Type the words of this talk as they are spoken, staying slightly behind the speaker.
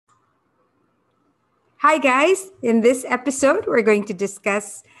Hi, guys. In this episode, we're going to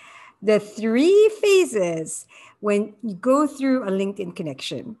discuss the three phases when you go through a LinkedIn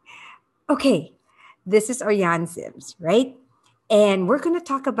connection. Okay, this is Ariane Sims, right? And we're going to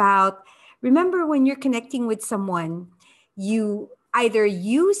talk about remember when you're connecting with someone, you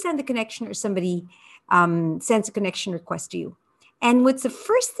send a connection or somebody sends a connection request to you. And what's the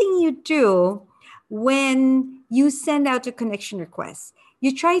first thing you do when you send out a connection request?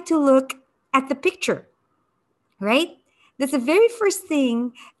 You try to look at the picture, right? That's the very first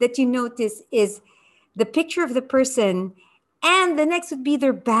thing that you notice is the picture of the person, and the next would be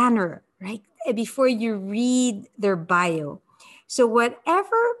their banner, right? Before you read their bio. So,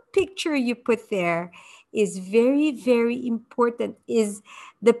 whatever picture you put there is very, very important, is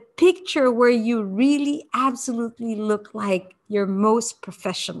the picture where you really absolutely look like you're most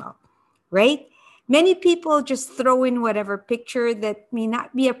professional, right? Many people just throw in whatever picture that may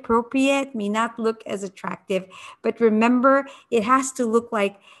not be appropriate, may not look as attractive. But remember, it has to look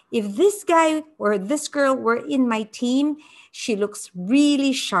like if this guy or this girl were in my team, she looks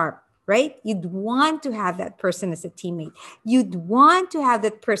really sharp, right? You'd want to have that person as a teammate. You'd want to have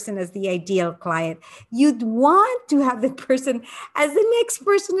that person as the ideal client. You'd want to have that person as the next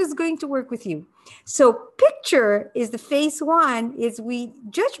person who's going to work with you. So picture is the phase one, is we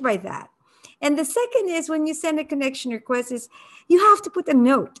judge by that. And the second is when you send a connection request is you have to put a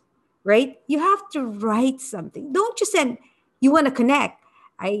note, right? You have to write something. Don't just send, you want to connect.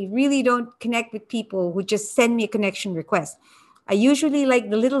 I really don't connect with people who just send me a connection request. I usually like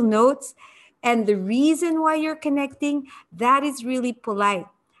the little notes and the reason why you're connecting, that is really polite.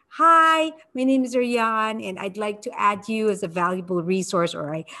 Hi, my name is Ariane, and I'd like to add you as a valuable resource.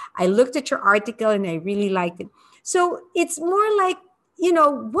 Or I looked at your article and I really liked it. So it's more like,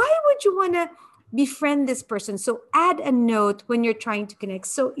 why would you want to befriend this person? So add a note when you're trying to connect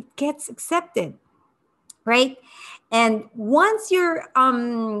so it gets accepted, right? And once you're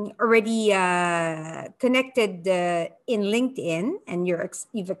already connected in LinkedIn and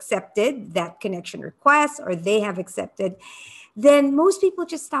you've accepted that connection request or they have accepted, then most people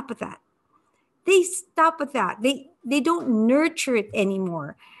just stop at that. They stop at that. They don't nurture it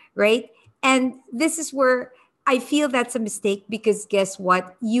anymore, right? And this is where I feel that's a mistake because guess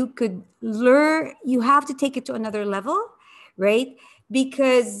what? You could learn, you have to take it to another level, right?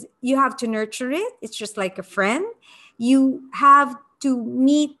 Because you have to nurture it. It's just like a friend. You have to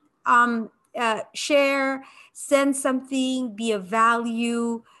meet, share, send something, be of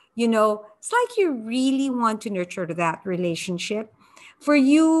value. It's like you really want to nurture that relationship for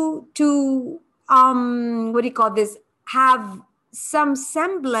you to what do you call this, have some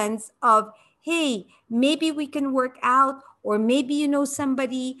semblance of, hey, maybe we can work out, or maybe you know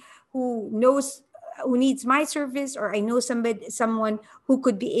somebody who needs my service, or I know someone who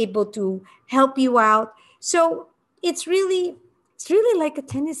could be able to help you out. So it's really like a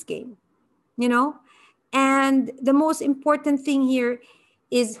tennis game, you know and the most important thing here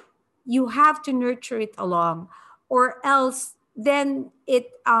is you have to nurture it along, or else then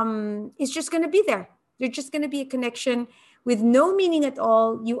it's just going to be there. There's just going to be a connection with no meaning at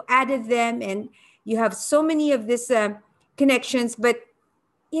all. You added them and you have so many of these connections, but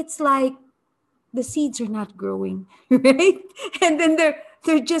it's like the seeds are not growing, right? And then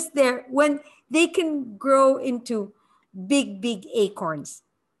they're just there when they can grow into big acorns,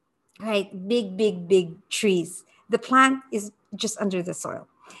 right? Big trees. The plant is just under the soil.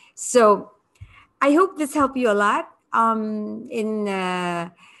 So I hope this helped you a lot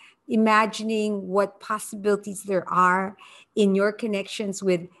in imagining what possibilities there are in your connections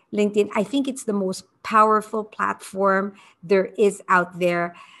with LinkedIn. I think it's the most powerful platform there is out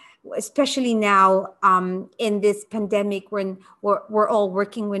there, especially now in this pandemic when we're all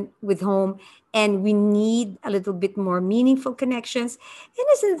working with home, and we need a little bit more meaningful connections. And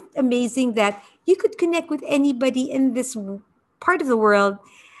isn't it amazing that you could connect with anybody in this part of the world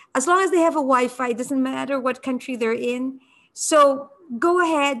as long as they have a Wi-Fi? It doesn't matter what country they're in. So go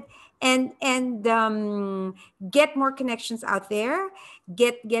ahead and get more connections out there,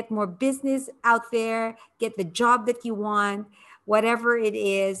 get more business out there, get the job that you want, whatever it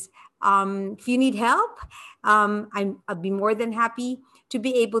is. If you need help, I'll be more than happy to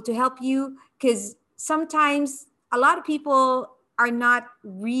be able to help you, because sometimes a lot of people are not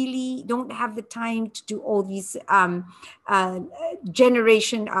really, don't have the time to do all these uh,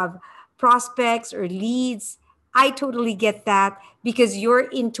 generation of prospects or leads. I totally get that because you're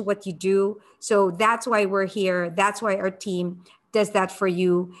into what you do. So that's why we're here. That's why our team does that for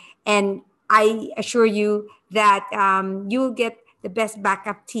you. And I assure you that you'll get the best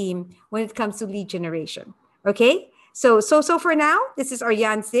backup team when it comes to lead generation. Okay? So for now, this is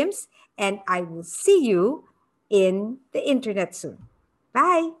Ariane Sims. And I will see you in the internet soon.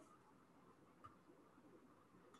 Bye.